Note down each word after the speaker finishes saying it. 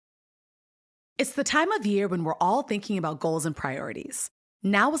It's the time of year when we're all thinking about goals and priorities.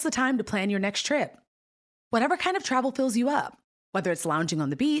 Now is the time to plan your next trip. Whatever kind of travel fills you up, whether it's lounging on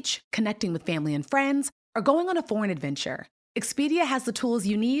the beach, connecting with family and friends, or going on a foreign adventure, Expedia has the tools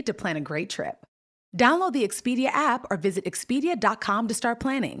you need to plan a great trip. Download the Expedia app or visit Expedia.com to start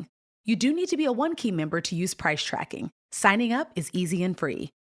planning. You do need to be a One-Key member to use price tracking. Signing up is easy and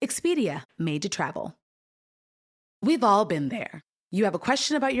free. Expedia, made to travel. We've all been there. You have a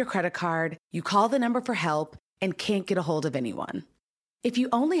question about your credit card, you call the number for help, and can't get a hold of anyone. If you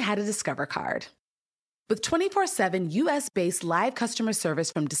only had a Discover card. With 24/7 US-based live customer service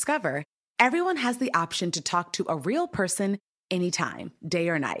from Discover, everyone has the option to talk to a real person anytime, day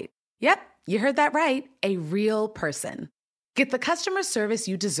or night. Yep, you heard that right, a real person. Get the customer service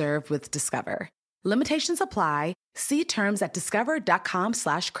you deserve with Discover. Limitations apply. See terms at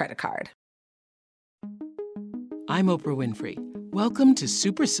discover.com/creditcard. I'm Oprah Winfrey. Welcome to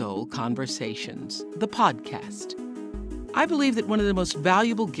Super Soul Conversations, the podcast. I believe that one of the most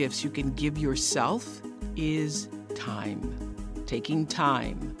valuable gifts you can give yourself is time. Taking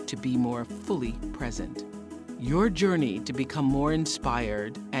time to be more fully present. Your journey to become more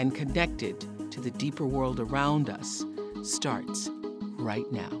inspired and connected to the deeper world around us starts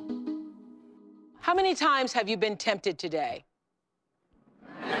right now. How many times have you been tempted today?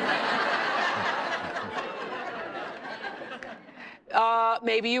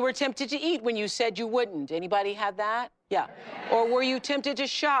 Maybe you were tempted to eat when you said you wouldn't. Anybody had that? Yeah. Or were you tempted to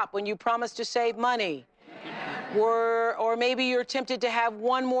shop when you promised to save money? Or maybe you're tempted to have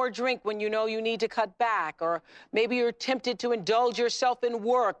one more drink when you know you need to cut back. Or maybe you're tempted to indulge yourself in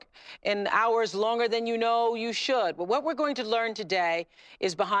work in hours longer than you know you should. But what we're going to learn today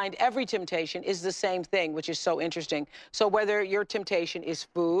is behind every temptation is the same thing, which is so interesting. So whether your temptation is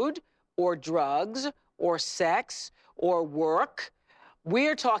food or drugs or sex or work,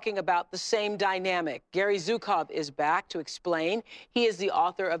 we're talking about the same dynamic. Gary Zukav is back to explain. He is the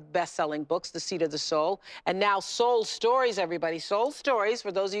author of best-selling books, The Seat of the Soul, and now Soul Stories, everybody. Soul Stories,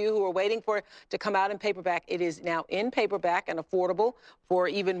 for those of you who are waiting for it to come out in paperback, it is now in paperback and affordable for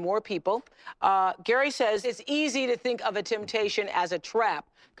even more people. Gary says it's easy to think of a temptation as a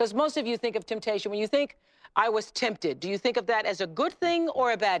trap, because most of you think of temptation, when you think, I was tempted, do you think of that as a good thing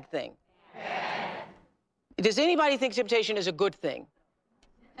or a bad thing? Does anybody think temptation is a good thing?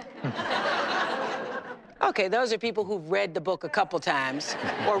 Okay, those are people who've read the book a couple times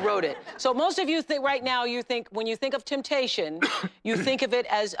or wrote it. So most of you think right now, you think, when you think of temptation, you think of it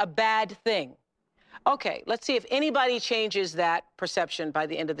as a bad thing. Okay, let's see if anybody changes that perception by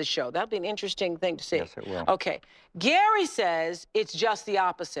the end of the show. That'll be an interesting thing to see. Yes, it will. Okay, Gary says it's just the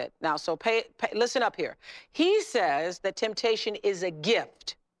opposite. Now, so listen up here. He says that temptation is a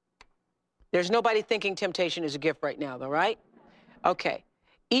gift. There's nobody thinking temptation is a gift right now, though, right? Okay.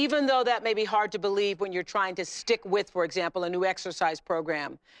 Even though that may be hard to believe when you're trying to stick with, for example, a new exercise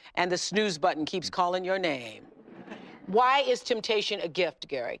program and the snooze button keeps calling your name. Why is temptation a gift,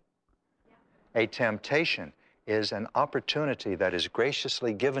 Gary? A temptation is an opportunity that is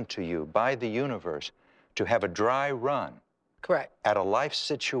graciously given to you by the universe to have a dry run. Correct. At a life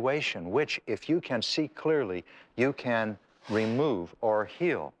situation which, if you can see clearly, you can remove or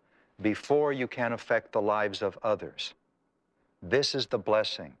heal before you can affect the lives of others. This is the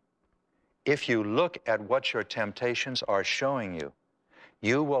blessing. If you look at what your temptations are showing you,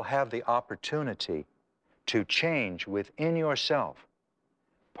 you will have the opportunity to change within yourself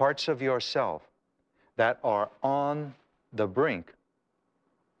parts of yourself that are on the brink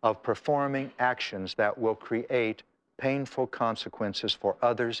of performing actions that will create painful consequences for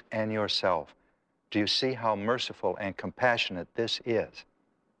others and yourself. Do you see how merciful and compassionate this is?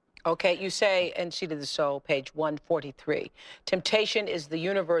 Okay, you say in Seat of the Soul, page 143, temptation is the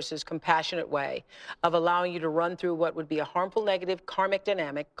universe's compassionate way of allowing you to run through what would be a harmful negative karmic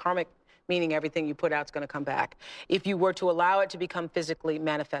dynamic, karmic meaning everything you put out is going to come back, if you were to allow it to become physically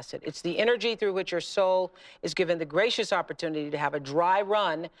manifested. It's the energy through which your soul is given the gracious opportunity to have a dry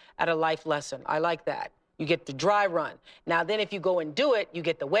run at a life lesson. I like that. You get the dry run. Now then, if you go and do it, you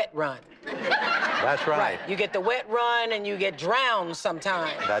get the wet run. That's right. You get the wet run and you get drowned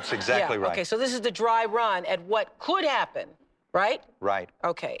sometimes. That's exactly right. Okay, so this is the dry run at what could happen, right? Right.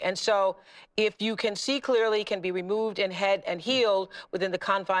 Okay, and so if you can see clearly, can be removed and healed within the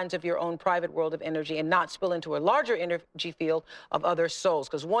confines of your own private world of energy and not spill into a larger energy field of other souls.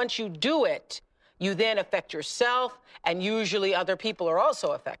 Because once you do it, you then affect yourself, and usually other people are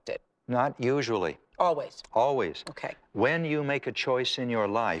also affected. Not usually. Always. Always. Okay. When you make a choice in your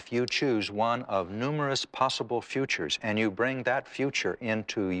life, you choose one of numerous possible futures, and you bring that future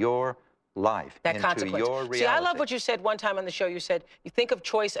into your life, that into consequence. your reality. See, I love what you said one time on the show. You said, you think of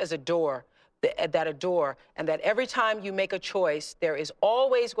choice as a door, that a door, and that every time you make a choice, there is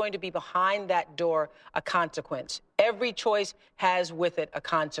always going to be behind that door a consequence. Every choice has with it a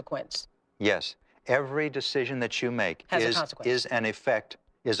consequence. Yes. Every decision that you make is an effect,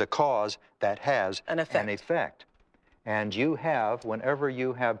 is a cause that has an effect. And you have, whenever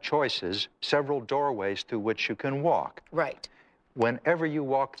you have choices, several doorways through which you can walk. Right. Whenever you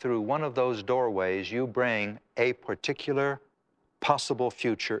walk through one of those doorways, you bring a particular possible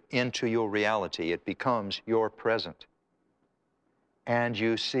future into your reality. It becomes your present. And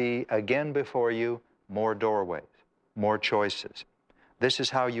you see again before you more doorways, more choices. This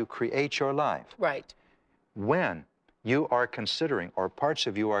is how you create your life. Right. When you are considering, or parts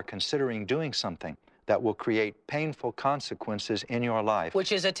of you are considering doing something that will create painful consequences in your life.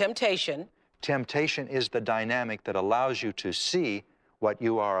 Which is a temptation. Temptation is the dynamic that allows you to see what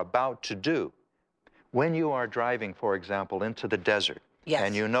you are about to do. When you are driving, for example, into the desert, yes,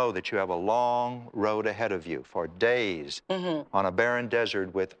 and you know that you have a long road ahead of you for days on a barren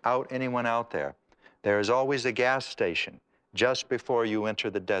desert without anyone out there, there is always a gas station just before you enter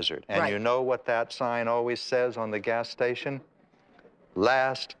the desert. And you know what that sign always says on the gas station?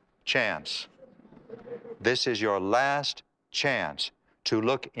 Last chance. This is your last chance to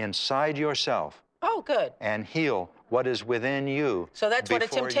look inside yourself. Oh, good. And heal what is within you. So that's what a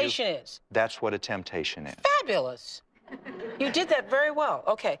temptation is. That's what a temptation is. Fabulous. You did that very well.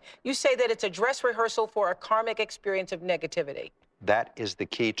 Okay. You say that it's a dress rehearsal for a karmic experience of negativity. That is the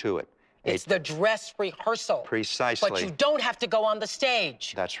key to it. It's the dress rehearsal. Precisely. But you don't have to go on the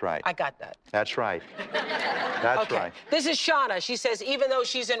stage. That's right. I got that. That's right. That's right. This is Shauna. She says even though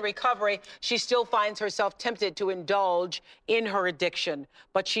she's in recovery, she still finds herself tempted to indulge in her addiction.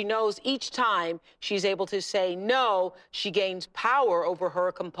 But she knows each time she's able to say no, she gains power over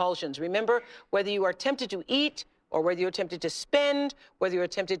her compulsions. Remember, whether you are tempted to eat, or whether you're tempted to spend, whether you're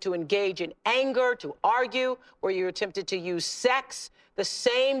tempted to engage in anger, to argue, whether you're tempted to use sex, the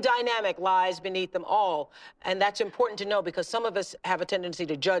same dynamic lies beneath them all. And that's important to know because some of us have a tendency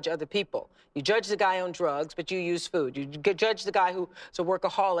to judge other people. You judge the guy on drugs, but you use food. You judge the guy who's a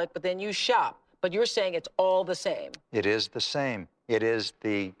workaholic, but then you shop. But you're saying it's all the same. It is the same. It is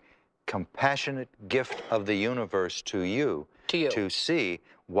the compassionate gift of the universe to you to see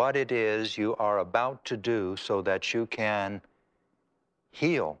what it is you are about to do so that you can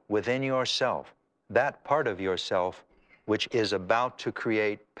heal within yourself that part of yourself which is about to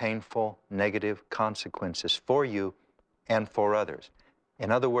create painful, negative consequences for you and for others.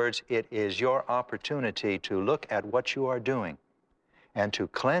 In other words, it is your opportunity to look at what you are doing and to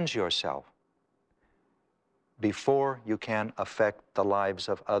cleanse yourself before you can affect the lives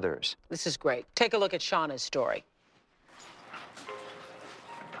of others. This is great. Take a look at Shauna's story.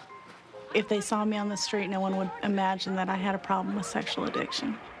 If they saw me on the street, no one would imagine that I had a problem with sexual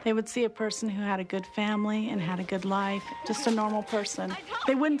addiction. They would see a person who had a good family and had a good life, just a normal person.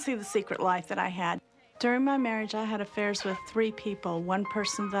 They wouldn't see the secret life that I had. During my marriage, I had affairs with 3 people, one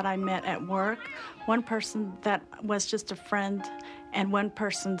person that I met at work, one person that was just a friend, and one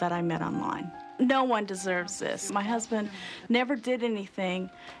person that I met online. No one deserves this. My husband never did anything.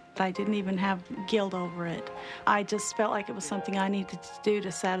 I didn't even have guilt over it. I just felt like it was something I needed to do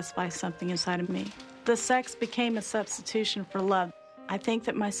to satisfy something inside of me. The sex became a substitution for love. I think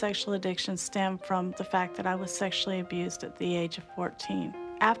that my sexual addiction stemmed from the fact that I was sexually abused at the age of 14.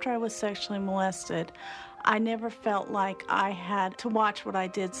 After I was sexually molested, I never felt like I had to watch what I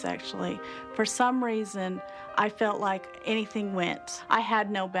did sexually. For some reason, I felt like anything went. I had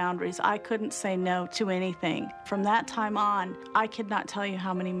no boundaries. I couldn't say no to anything. From that time on, I could not tell you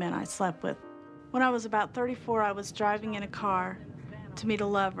how many men I slept with. When I was about 34, I was driving in a car to meet a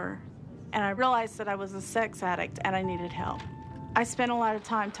lover, and I realized that I was a sex addict and I needed help. I spent a lot of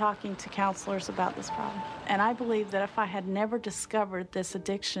time talking to counselors about this problem, and I believe that if I had never discovered this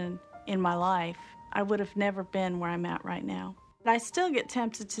addiction in my life, I would have never been where I'm at right now. I still get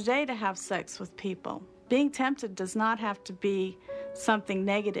tempted today to have sex with people. Being tempted does not have to be something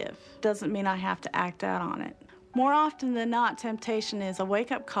negative. Doesn't mean I have to act out on it. More often than not, temptation is a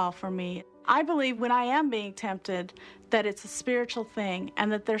wake-up call for me. I believe when I am being tempted that it's a spiritual thing and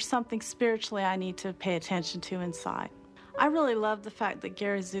that there's something spiritually I need to pay attention to inside. I really love the fact that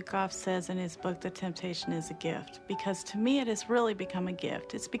Gary Zukav says in his book that temptation is a gift, because to me it has really become a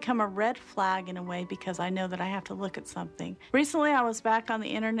gift. It's become a red flag in a way because I know that I have to look at something. Recently I was back on the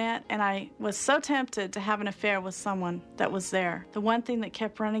internet and I was so tempted to have an affair with someone that was there. The one thing that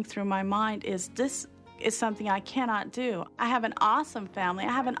kept running through my mind is this is something I cannot do. I have an awesome family.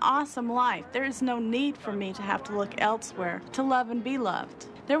 I have an awesome life. There is no need for me to have to look elsewhere to love and be loved.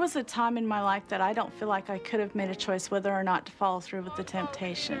 There was a time in my life that I don't feel like I could have made a choice whether or not to follow through with the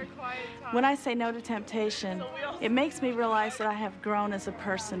temptation. When I say no to temptation, it makes me realize that I have grown as a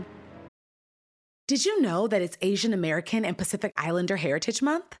person. Did you know that it's Asian American and Pacific Islander Heritage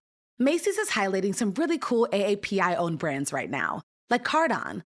Month? Macy's is highlighting some really cool AAPI-owned brands right now, like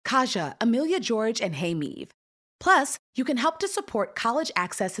Cardon, Kaja, Amelia George, and Hey Meave. Plus, you can help to support college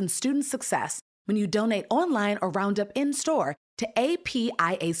access and student success when you donate online or round up in-store to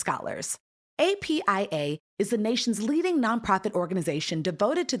APIA Scholars. APIA is the nation's leading nonprofit organization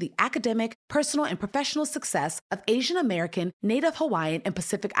devoted to the academic, personal, and professional success of Asian American, Native Hawaiian, and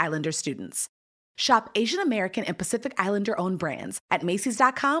Pacific Islander students. Shop Asian American and Pacific Islander-owned brands at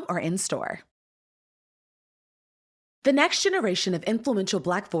Macy's.com or in-store. The next generation of influential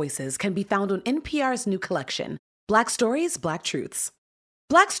Black voices can be found on NPR's new collection, Black Stories, Black Truths.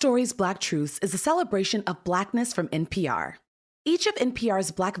 Black Stories, Black Truths is a celebration of Blackness from NPR. Each of NPR's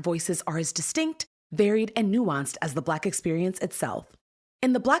Black voices are as distinct, varied, and nuanced as the Black experience itself.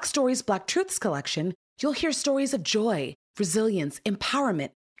 In the Black Stories, Black Truths collection, you'll hear stories of joy, resilience, empowerment,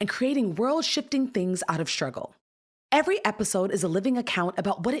 and creating world-shifting things out of struggle. Every episode is a living account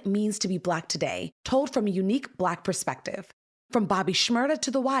about what it means to be Black today, told from a unique Black perspective. From Bobby Shmurda to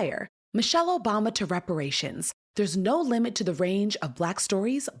The Wire, Michelle Obama to reparations, there's no limit to the range of Black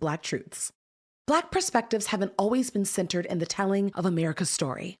stories, Black truths. Black perspectives haven't always been centered in the telling of America's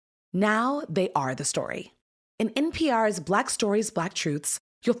story. Now they are the story. In NPR's Black Stories, Black Truths,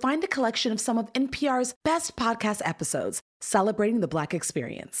 you'll find a collection of some of NPR's best podcast episodes celebrating the Black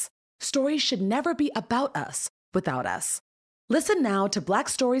experience. Stories should never be about us without us. Listen now to Black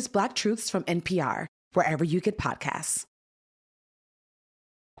Stories, Black Truths from NPR, wherever you get podcasts.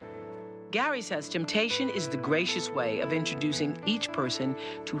 Gary says temptation is the gracious way of introducing each person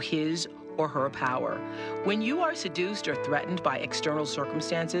to his or her power. When you are seduced or threatened by external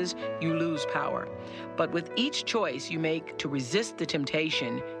circumstances, you lose power. But with each choice you make to resist the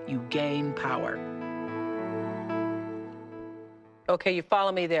temptation, you gain power. Okay, you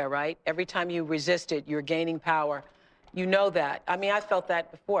follow me there, right? Every time you resist it, you're gaining power. You know that. I mean, I felt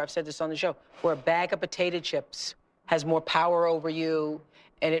that before. I've said this on the show, where a bag of potato chips has more power over you,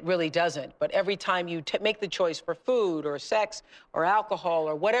 and it really doesn't. But every time you make the choice for food or sex or alcohol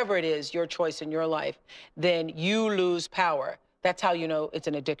or whatever it is, your choice in your life, then you lose power. That's how you know it's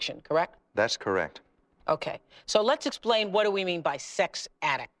an addiction, correct? That's correct. Okay, so let's explain what do we mean by sex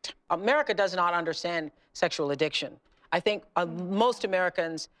addict. America does not understand sexual addiction. I think most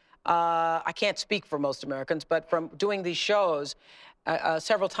Americans, I can't speak for most Americans, but from doing these shows,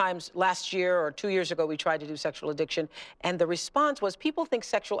 several times last year or 2 years ago, we tried to do sexual addiction, and the response was people think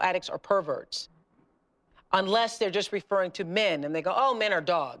sexual addicts are perverts, unless they're just referring to men, and they go, oh, men are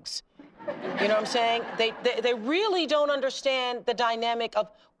dogs. You know what I'm saying? They really don't understand the dynamic of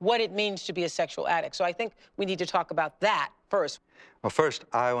what it means to be a sexual addict. So I think we need to talk about that first. Well, first,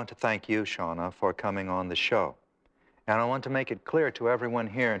 I want to thank you, Shauna, for coming on the show. And I want to make it clear to everyone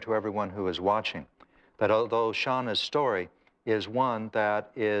here and to everyone who is watching that although Shauna's story is one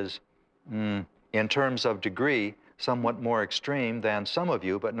that is, in terms of degree, somewhat more extreme than some of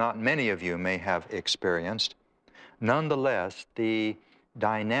you, but not many of you may have experienced, nonetheless, the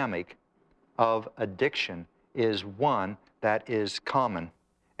dynamic of addiction is one that is common.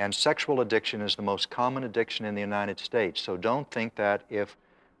 And sexual addiction is the most common addiction in the United States. So don't think that if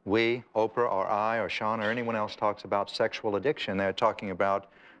we, Oprah or I or Shauna or anyone else talks about sexual addiction, they're talking about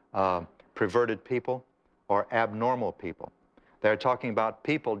perverted people or abnormal people. They're talking about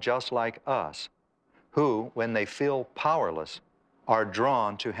people just like us who, when they feel powerless, are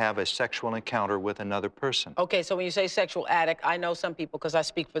drawn to have a sexual encounter with another person. Okay, so when you say sexual addict, I know some people, because I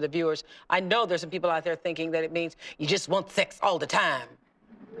speak for the viewers, I know there's some people out there thinking that it means you just want sex all the time.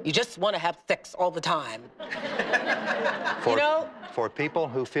 You just want to have sex all the time. You know? For people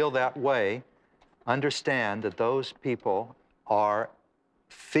who feel that way, understand that those people are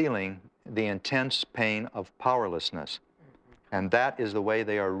feeling the intense pain of powerlessness. And that is the way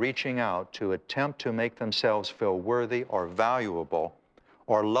they are reaching out to attempt to make themselves feel worthy or valuable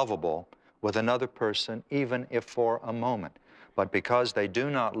or lovable with another person, even if for a moment. But because they do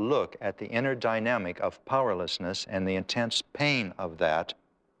not look at the inner dynamic of powerlessness and the intense pain of that,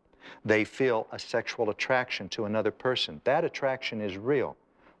 they feel a sexual attraction to another person. That attraction is real,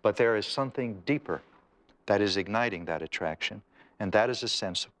 but there is something deeper that is igniting that attraction, and that is a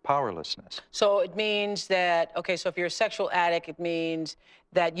sense of powerlessness. So it means that, okay, so if you're a sexual addict, it means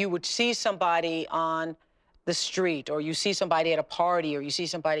that you would see somebody on the street, or you see somebody at a party, or you see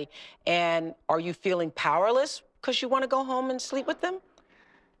somebody, and are you feeling powerless because you want to go home and sleep with them?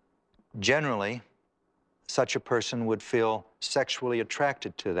 Generally, such a person would feel sexually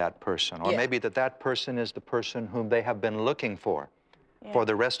attracted to that person, or Yeah. maybe that person is the person whom they have been looking for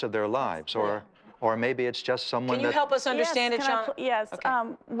the rest of their lives, or maybe it's just someone Can you that... help us understand Yes, it, Sean? yes.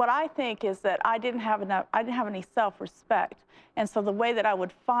 Okay. What I think is that I didn't have any self-respect. And so the way that I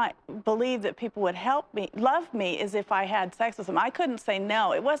would believe that people would love me, is if I had sex with them. I couldn't say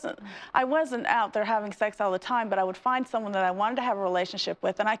no. I wasn't out there having sex all the time, but I would find someone that I wanted to have a relationship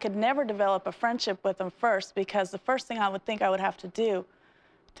with, and I could never develop a friendship with them first, because the first thing I would think I would have to do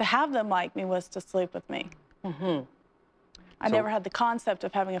to have them like me was to sleep with me. Mm-hmm. I never had the concept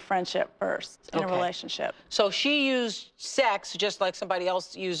of having a friendship first in a relationship. So she used sex just like somebody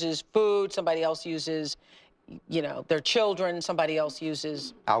else uses food, somebody else uses, you know, their children, somebody else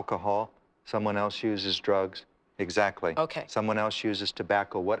uses... Alcohol, someone else uses drugs. Exactly. Okay. Someone else uses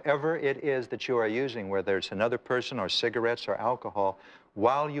tobacco. Whatever it is that you are using, whether it's another person or cigarettes or alcohol,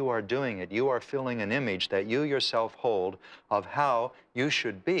 while you are doing it, you are filling an image that you yourself hold of how you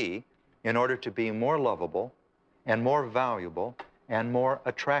should be in order to be more lovable and more valuable and more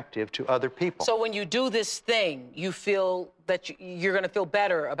attractive to other people. So when you do this thing, you feel that you're going to feel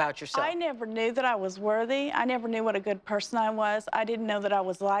better about yourself. I never knew that I was worthy. I never knew what a good person I was. I didn't know that I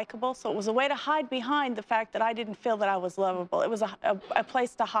was likable. So it was a way to hide behind the fact that I didn't feel that I was lovable. It was a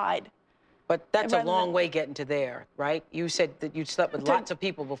place to hide. But that's a long way getting to there, right? You said that you slept with lots of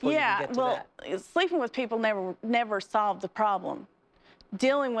people before you could get to that. Yeah, well, sleeping with people never solved the problem.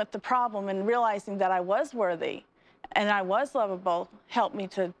 Dealing with the problem and realizing that I was worthy and I was lovable helped me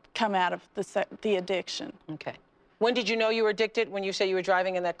to come out of the addiction. Okay. When did you know you were addicted? When you say you were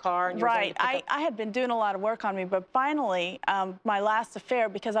driving in that car? And you Right. I had been doing a lot of work on me, but finally, my last affair,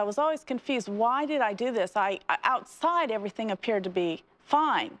 because I was always confused, why did I do this? Outside, everything appeared to be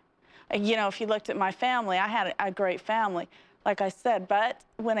fine. You know, if you looked at my family, I had a great family, like I said, but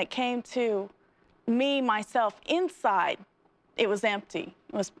when it came to me, myself, inside, it was empty.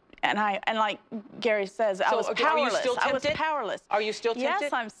 It was, and like Gary says, I was powerless. Are you still tempted? I was powerless. Are you still tempted?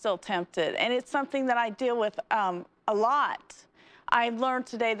 Yes, I'm still tempted, and it's something that I deal with a lot. I've learned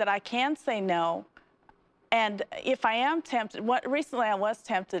today that I can say no, and if I am tempted, recently I was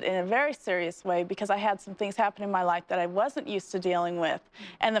tempted in a very serious way because I had some things happen in my life that I wasn't used to dealing with,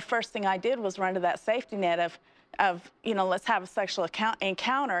 and the first thing I did was run to that safety net of you know, let's have a sexual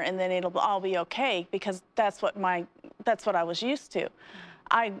encounter and then it'll all be okay, because that's what I was used to.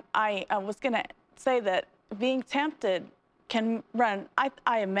 I was going to say that being tempted can run.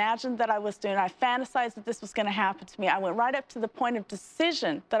 I imagined that I was doing, I fantasized that this was going to happen to me. I went right up to the point of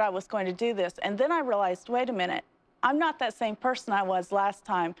decision that I was going to do this. And then I realized, wait a minute, I'm not that same person I was last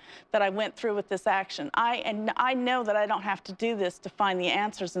time that I went through with this action. I know that I don't have to do this to find the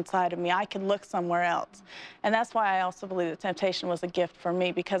answers inside of me. I can look somewhere else. And that's why I also believe that temptation was a gift for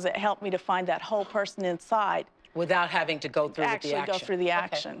me, because it helped me to find that whole person inside. Without having to go through with the action. Actually go through the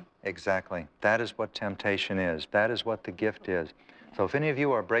action. Exactly. That is what temptation is. That is what the gift is. So if any of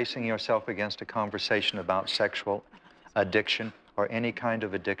you are bracing yourself against a conversation about sexual addiction or any kind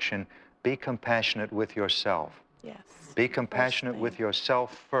of addiction, be compassionate with yourself. Yes. Be compassionate with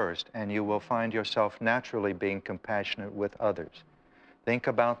yourself first, and you will find yourself naturally being compassionate with others. Think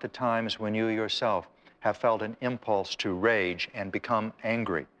about the times when you yourself have felt an impulse to rage and become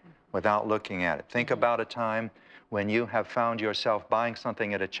angry without looking at it. Think about a time when you have found yourself buying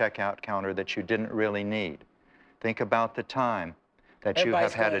something at a checkout counter that you didn't really need. Think about the time that you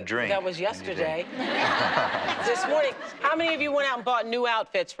have had a drink. That was yesterday. This morning, how many of you went out and bought new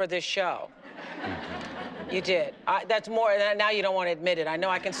outfits for this show? You did. That's more, now you don't want to admit it. I know,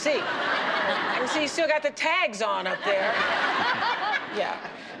 I can see. I can see you still got the tags on up there. Yeah.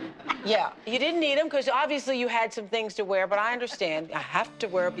 Yeah, you didn't need them because obviously you had some things to wear, but I understand. I have to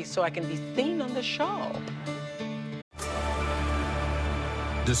wear it so I can be seen on the show.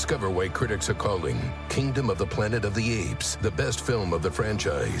 Discover why critics are calling Kingdom of the Planet of the Apes the best film of the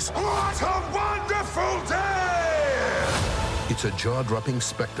franchise. What a wonderful day! It's a jaw-dropping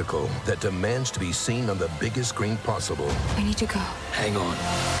spectacle that demands to be seen on the biggest screen possible. We need to go. Hang on.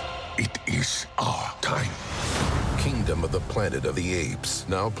 It is our time. Kingdom of the Planet of the Apes,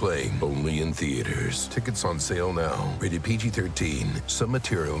 now playing only in theaters. Tickets on sale now. Rated PG-13. Some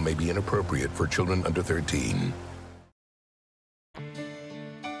material may be inappropriate for children under 13.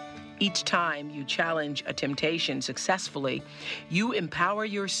 Each time you challenge a temptation successfully, you empower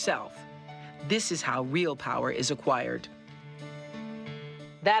yourself. This is how real power is acquired.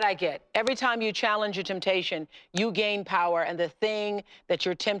 That I get. Every time you challenge a temptation, you gain power, and the thing that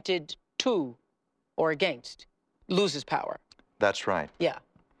you're tempted to or against loses power. That's right. Yeah.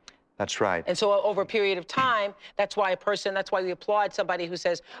 That's right. And so over a period of time, that's why we applaud somebody who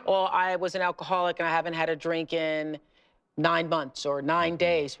says, oh, I was an alcoholic and I haven't had a drink in 9 months or 9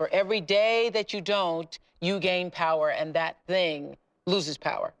 days. For every day that you don't, you gain power and that thing loses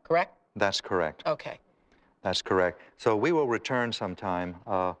power, correct? That's correct. Okay. That's correct. So we will return sometime.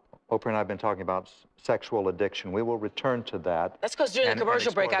 Oprah and I have been talking about sexual addiction. We will return to that. That's because during the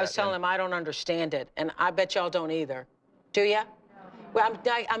commercial break, I was telling him I don't understand it, and I bet y'all don't either. Do ya? Well,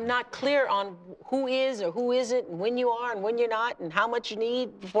 I'm not clear on who is or who isn't, and when you are and when you're not, and how much you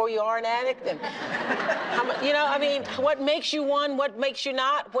need before you are an addict, and how much, you know, I mean, what makes you one, what makes you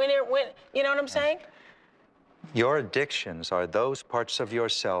not, when, you know what I'm saying? Your addictions are those parts of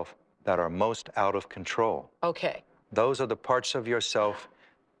yourself that are most out of control. Okay. Those are the parts of yourself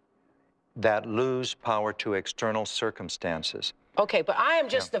that lose power to external circumstances. Okay, but I am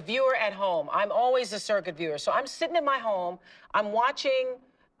just the viewer at home. I'm always a circuit viewer. So I'm sitting in my home, I'm watching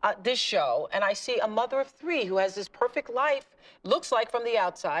this show, and I see a mother of 3 who has this perfect life, looks like from the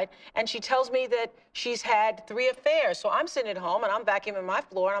outside, and she tells me that she's had 3 affairs. So I'm sitting at home, and I'm vacuuming my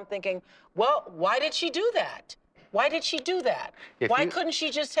floor, and I'm thinking, well, why did she do that? Why did she do that? Why couldn't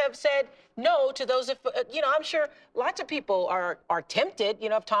she just have said no to those, you know, I'm sure lots of people are tempted, you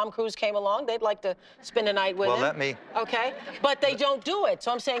know, if Tom Cruise came along, they'd like to spend a night with him. Well, let me... Okay, but they don't do it.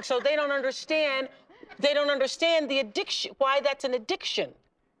 So I'm saying, so they don't understand the addiction, why that's an addiction.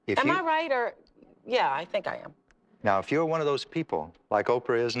 Am I right, or, yeah, I think I am. Now, if you're one of those people, like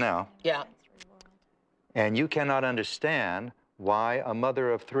Oprah is now, yeah, and you cannot understand why a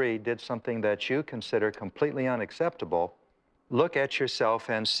mother of 3 did something that you consider completely unacceptable, look at yourself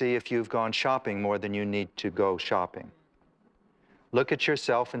and see if you've gone shopping more than you need to go shopping. Look at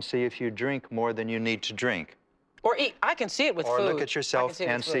yourself and see if you drink more than you need to drink. Or eat. I can see it with food. Or look at yourself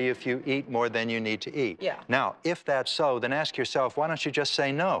and see if you eat more than you need to eat. Yeah. Now, if that's so, then ask yourself, why don't you just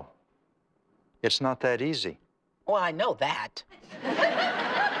say no? It's not that easy. Well, I know that.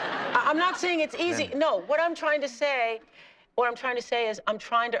 I'm not saying it's easy. No, what I'm trying to say is I'm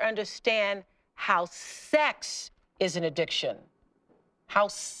trying to understand how sex is an addiction. How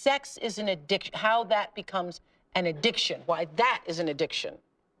sex is an addiction, how that becomes an addiction, why that is an addiction.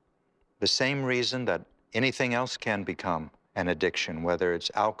 The same reason that anything else can become an addiction, whether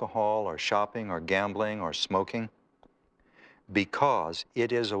it's alcohol or shopping or gambling or smoking, because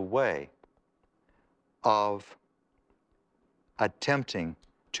it is a way of attempting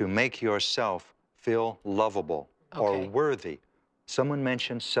to make yourself feel lovable or worthy. Someone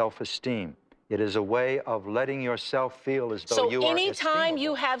mentioned self-esteem. It is a way of letting yourself feel as though you are esteemable. So anytime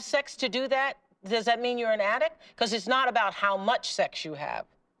you have sex to do that, does that mean you're an addict? Because it's not about how much sex you have.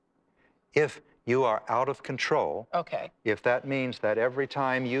 If you are out of control, if that means that every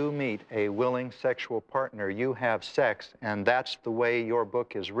time you meet a willing sexual partner, you have sex, and that's the way your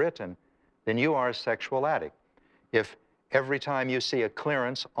book is written, then you are a sexual addict. If every time you see a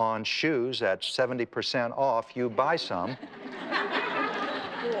clearance on shoes at 70% off, you buy some,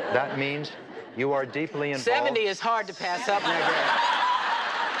 that means you are deeply involved. 70 is hard to pass up, my girl.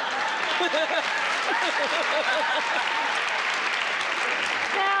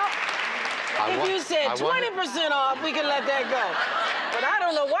 Now, if you said 20% off, we can let that go. But I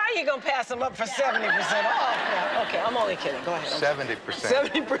don't know why you're going to pass them up for 70% off now. Okay, I'm only kidding. Go ahead. 70%.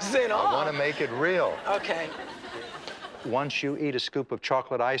 70% off. I want to make it real. Okay. Once you eat a scoop of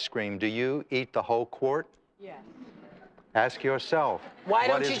chocolate ice cream, do you eat the whole quart? Yes. Ask yourself, why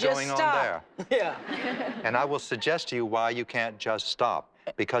don't you what is just going stop? on there? Yeah. And I will suggest to you why you can't just stop.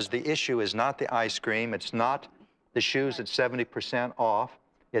 Because the issue is not the ice cream, it's not the shoes at 70% off,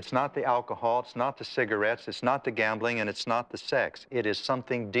 it's not the alcohol, it's not the cigarettes, it's not the gambling, and it's not the sex. It is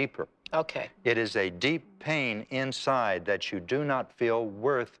something deeper. Okay. It is a deep pain inside that you do not feel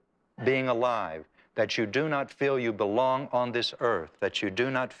worth being alive, that you do not feel you belong on this earth, that you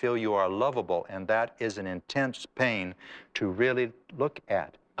do not feel you are lovable, and that is an intense pain to really look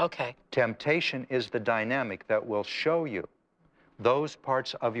at. Okay. Temptation is the dynamic that will show you those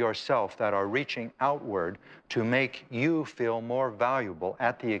parts of yourself that are reaching outward to make you feel more valuable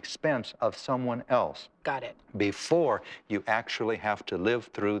at the expense of someone else. Got it. Before you actually have to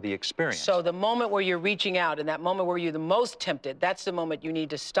live through the experience. So the moment where you're reaching out and that moment where you're the most tempted, that's the moment you need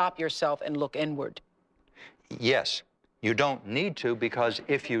to stop yourself and look inward. Yes. You don't need to, because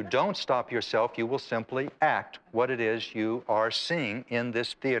if you don't stop yourself, you will simply act what it is you are seeing in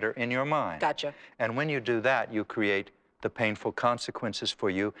this theater in your mind. Gotcha. And when you do that, you create the painful consequences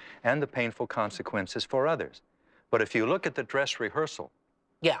for you and the painful consequences for others. But if you look at the dress rehearsal,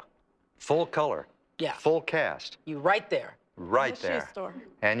 full color, full cast, you right there. Right there.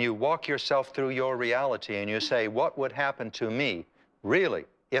 And you walk yourself through your reality and you say, what would happen to me, really,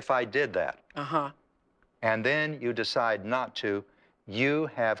 if I did that, and then you decide not to, you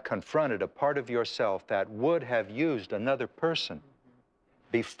have confronted a part of yourself that would have used another person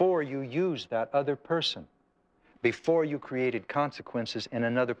before you used that other person, before you created consequences in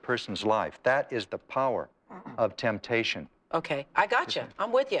another person's life. That is the power of temptation. Okay, I got you.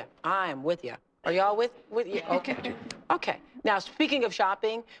 I'm with you. I'm with you. Are y'all with you? Okay. Okay. Now, speaking of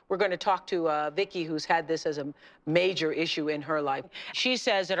shopping, we're going to talk to Vicki, who's had this as a major issue in her life. She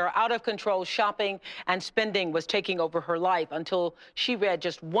says that her out-of-control shopping and spending was taking over her life until she read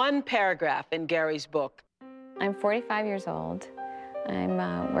just one paragraph in Gary's book. I'm 45 years old.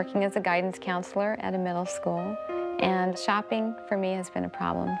 I'm working as a guidance counselor at a middle school, and shopping for me has been a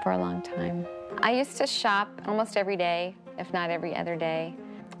problem for a long time. I used to shop almost every day, if not every other day.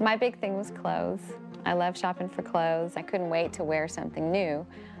 My big thing was clothes. I love shopping for clothes. I couldn't wait to wear something new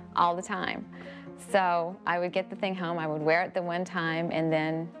all the time. So I would get the thing home, I would wear it the one time, and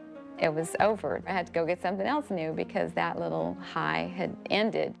then it was over. I had to go get something else new because that little high had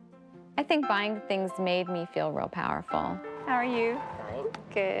ended. I think buying things made me feel real powerful. How are you?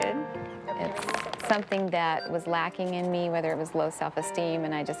 Good. It's something that was lacking in me, whether it was low self-esteem,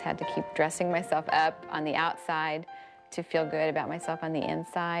 and I just had to keep dressing myself up on the outside to feel good about myself on the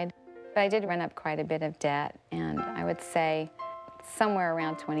inside. But I did run up quite a bit of debt, and I would say somewhere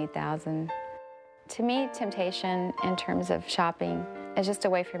around $20,000. To me, temptation in terms of shopping is just a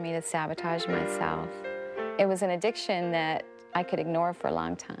way for me to sabotage myself. It was an addiction that I could ignore for a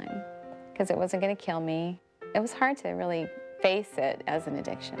long time because it wasn't going to kill me. It was hard to really face it as an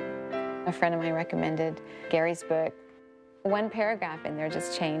addiction. A friend of mine recommended Gary's book. One paragraph in there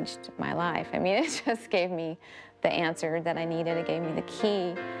just changed my life. I mean, it just gave me the answer that I needed. It gave me the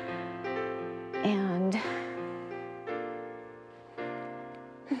key. And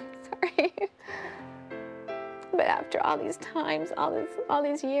sorry. But after all these times, all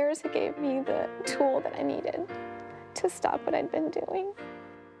these years, it gave me the tool that I needed to stop what I'd been doing.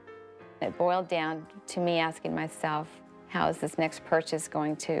 It boiled down to me asking myself, how is this next purchase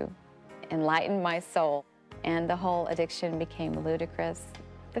going to enlighten my soul? And the whole addiction became ludicrous.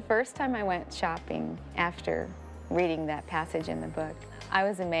 The first time I went shopping after reading that passage in the book, I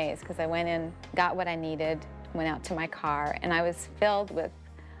was amazed because I went in, got what I needed, went out to my car, and I was filled with,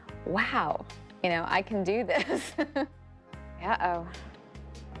 wow, you know, I can do this. Uh-oh,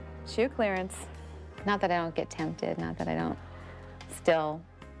 shoe clearance. Not that I don't get tempted, not that I don't still,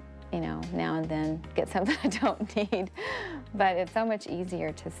 you know, now and then get something I don't need, but it's so much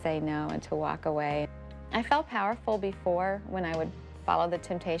easier to say no and to walk away. I felt powerful before when I would follow the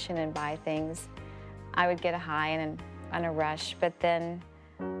temptation and buy things. I would get a high and on a rush, but then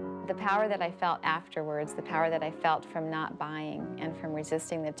the power that I felt afterwards, the power that I felt from not buying and from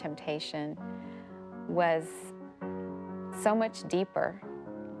resisting the temptation was so much deeper.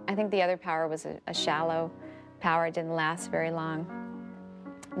 I think the other power was a shallow power. It didn't last very long.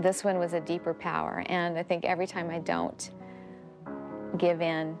 This one was a deeper power, and I think every time I don't give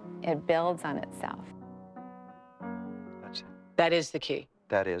in, it builds on itself. That's it. That is the key.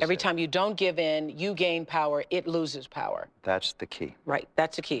 That is Every it. time you don't give in, you gain power, it loses power. That's the key. Right,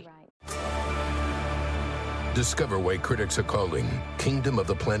 that's the key. Right. Discover why critics are calling Kingdom of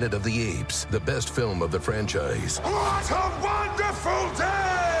the Planet of the Apes the best film of the franchise. What a wonderful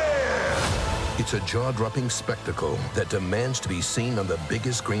day! It's a jaw-dropping spectacle that demands to be seen on the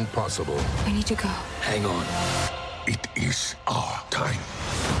biggest screen possible. I need to go. Hang on. It is our time.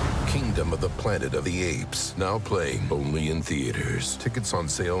 Kingdom of the Planet of the Apes, now playing only in theaters. Tickets on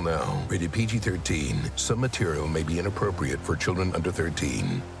sale now. Rated PG-13. Some material may be inappropriate for children under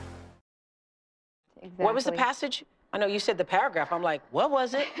 13. Exactly. What was the passage? I know you said the paragraph. I'm like, what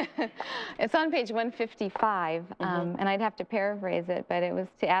was it? It's on page 155, and I'd have to paraphrase it, but it was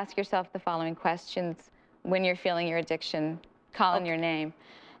to ask yourself the following questions when you're feeling your addiction, call in your name.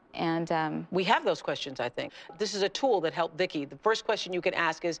 And We have those questions, I think. This is a tool that helped Vicki. The first question you can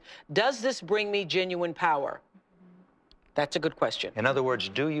ask is, does this bring me genuine power? That's a good question. In other words,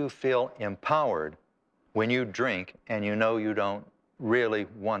 do you feel empowered when you drink and you know you don't really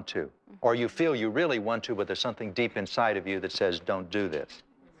want to? Or you feel you really want to, but there's something deep inside of you that says, don't do this.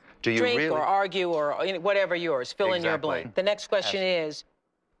 Do you Drink really? or argue or whatever yours, fill in your Exactly. blank. The next question is,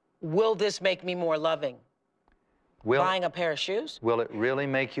 will this make me more loving? Buying a pair of shoes? Will it really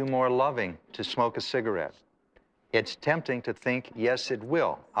make you more loving to smoke a cigarette? It's tempting to think, yes, it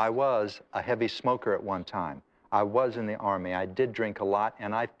will. I was a heavy smoker at one time. I was in the Army. I did drink a lot,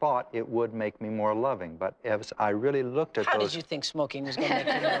 and I thought it would make me more loving. But as I really looked at How those... did you think smoking was going to make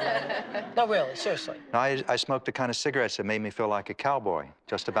you more loving? No, really, seriously. No, I smoked the kind of cigarettes that made me feel like a cowboy,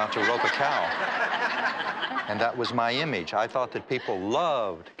 just about to rope a cow. And that was my image. I thought that people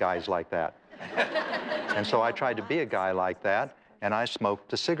loved guys like that. And so I tried to be a guy like that, and I smoked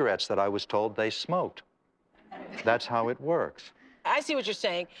the cigarettes that I was told they smoked. That's how it works. I see what you're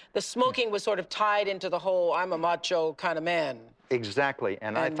saying. The smoking was sort of tied into the whole I'm a macho kind of man. Exactly.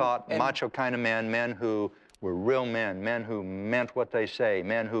 And I thought macho kind of men, men who were real men, men who meant what they say,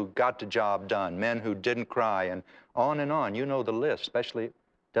 men who got the job done, men who didn't cry, and on and on. You know the list, especially,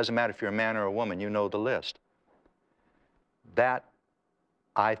 doesn't matter if you're a man or a woman, you know the list. That,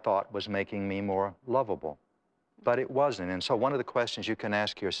 I thought, was making me more lovable. But it wasn't. And so one of the questions you can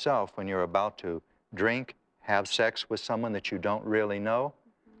ask yourself when you're about to drink, have sex with someone that you don't really know,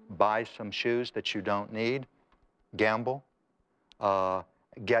 buy some shoes that you don't need, gamble,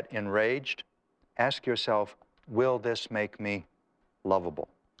 get enraged, ask yourself, will this make me lovable?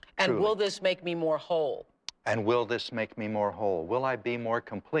 And Truly. will this make me more whole? And will this make me more whole? Will I be more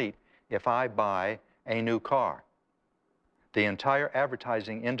complete if I buy a new car? The entire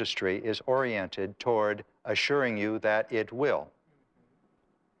advertising industry is oriented toward assuring you that it will.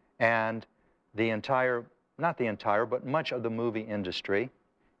 And the entire, not the entire, but much of the movie industry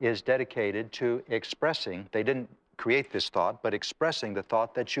is dedicated to expressing, they didn't create this thought, but expressing the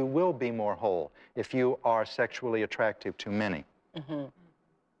thought that you will be more whole if you are sexually attractive to many. Mm-hmm.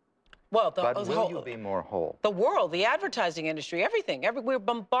 Well, but will you be more whole? The world, the advertising industry, everything. We're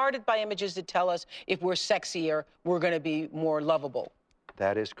bombarded by images that tell us if we're sexier, we're going to be more lovable.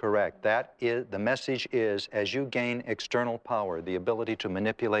 That is correct. That is, the message is, as you gain external power, the ability to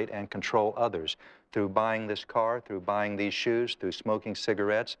manipulate and control others through buying this car, through buying these shoes, through smoking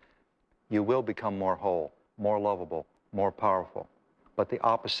cigarettes, you will become more whole, more lovable, more powerful. But the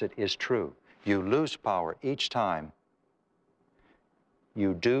opposite is true. You lose power each time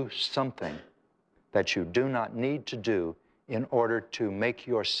you do something that you do not need to do in order to make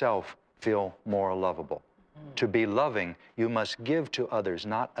yourself feel more lovable. To be loving, you must give to others,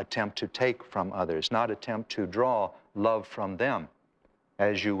 not attempt to take from others, not attempt to draw love from them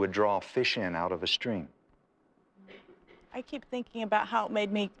as you would draw fish in out of a stream. I keep thinking about how it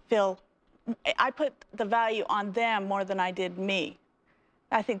made me feel. I put the value on them more than I did me.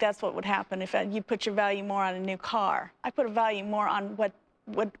 I think that's what would happen if you put your value more on a new car. I put a value more on what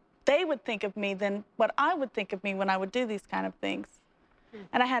they would think of me than what I would think of me when I would do these kind of things.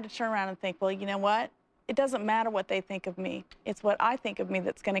 And I had to turn around and think, well, you know what? It doesn't matter what they think of me. It's what I think of me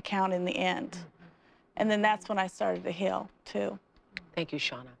that's going to count in the end. And then that's when I started to heal, too. Thank you,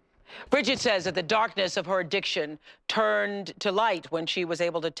 Shauna. Bridget says that the darkness of her addiction turned to light when she was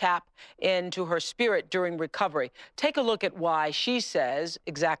able to tap into her spirit during recovery. Take a look at why she says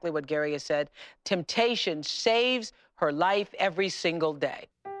exactly what Gary has said. Temptation saves her life every single day.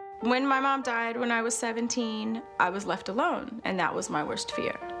 When my mom died when I was 17, I was left alone, and that was my worst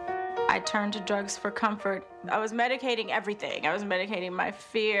fear. I turned to drugs for comfort. I was medicating everything. I was medicating my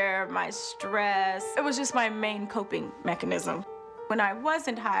fear, my stress. It was just my main coping mechanism. When I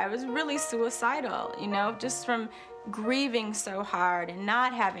wasn't high, I was really suicidal, you know, just from grieving so hard and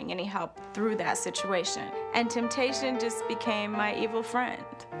not having any help through that situation. And temptation just became my evil friend.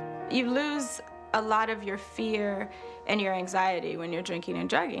 You lose a lot of your fear and your anxiety when you're drinking and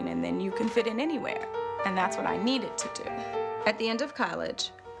drugging, and then you can fit in anywhere. And that's what I needed to do. At the end of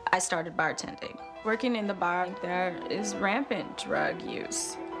college, I started bartending. Working in the bar, there is rampant drug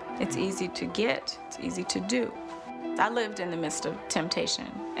use. It's easy to get, it's easy to do. I lived in the midst of temptation,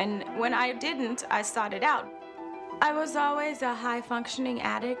 and when I didn't, I sought it out. I was always a high-functioning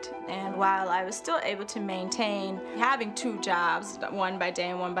addict, and while I was still able to maintain having 2 jobs, one by day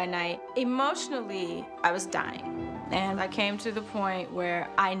and one by night, emotionally, I was dying. And I came to the point where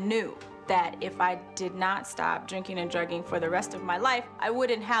I knew that if I did not stop drinking and drugging for the rest of my life, I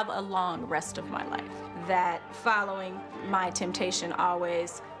wouldn't have a long rest of my life. That following my temptation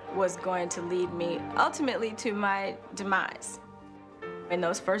always was going to lead me ultimately to my demise. In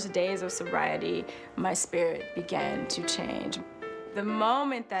those first days of sobriety, my spirit began to change. The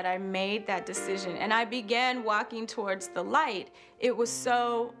moment that I made that decision and I began walking towards the light, it was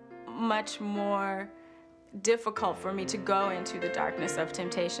so much more difficult for me to go into the darkness of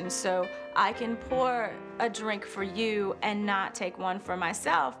temptation. So I can pour a drink for you and not take one for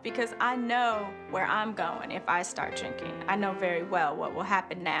myself because I know where I'm going if I start drinking. I know very well what will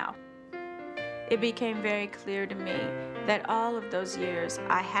happen now. It became very clear to me that all of those years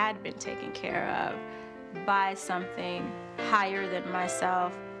I had been taken care of by something higher than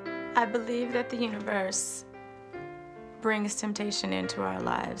myself. I believe that the universe brings temptation into our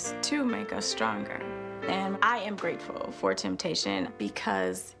lives to make us stronger. And I am grateful for temptation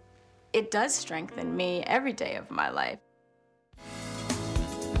because it does strengthen me every day of my life.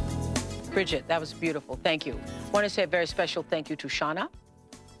 Bridget, that was beautiful. Thank you. I want to say a very special thank you to Shauna.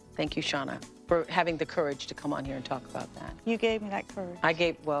 Thank you, Shauna, for having the courage to come on here and talk about that. You gave me that courage. I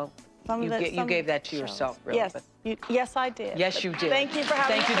gave, well, you gave that to yourself, really. Yes, yes, I did. Yes, you did. Thank you for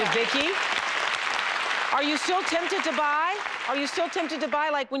having me. Thank you to Vicki. Are you still tempted to buy? Are you still tempted to buy,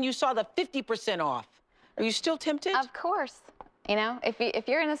 like when you saw the 50% off? Are you still tempted? Of course. You know, if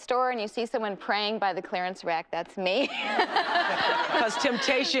you're in a store and you see someone praying by the clearance rack, that's me. Because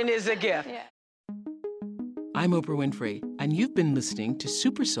temptation is a gift. Yeah. I'm Oprah Winfrey, and you've been listening to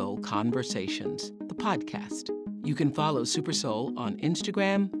Super Soul Conversations, the podcast. You can follow Super Soul on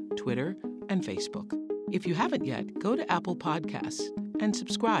Instagram, Twitter, and Facebook. If you haven't yet, go to Apple Podcasts and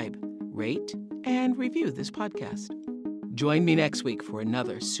subscribe, rate, and review this podcast. Join me next week for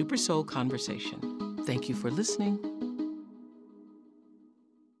another Super Soul Conversation. Thank you for listening.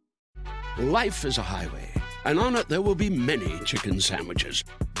 Life is a highway, and on it there will be many chicken sandwiches.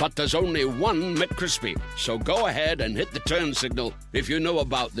 But there's only one McCrispy. So go ahead and hit the turn signal if you know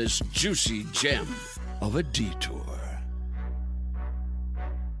about this juicy gem of a detour.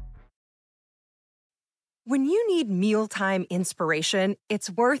 When you need mealtime inspiration,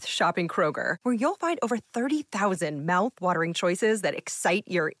 it's worth shopping Kroger, where you'll find over 30,000 mouth-watering choices that excite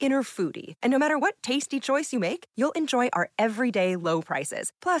your inner foodie. And no matter what tasty choice you make, you'll enjoy our everyday low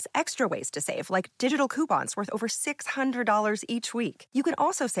prices, plus extra ways to save, like digital coupons worth over $600 each week. You can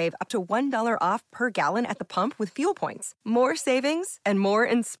also save up to $1 off per gallon at the pump with fuel points. More savings and more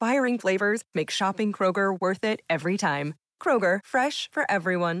inspiring flavors make shopping Kroger worth it every time. Kroger, fresh for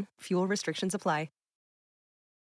everyone. Fuel restrictions apply.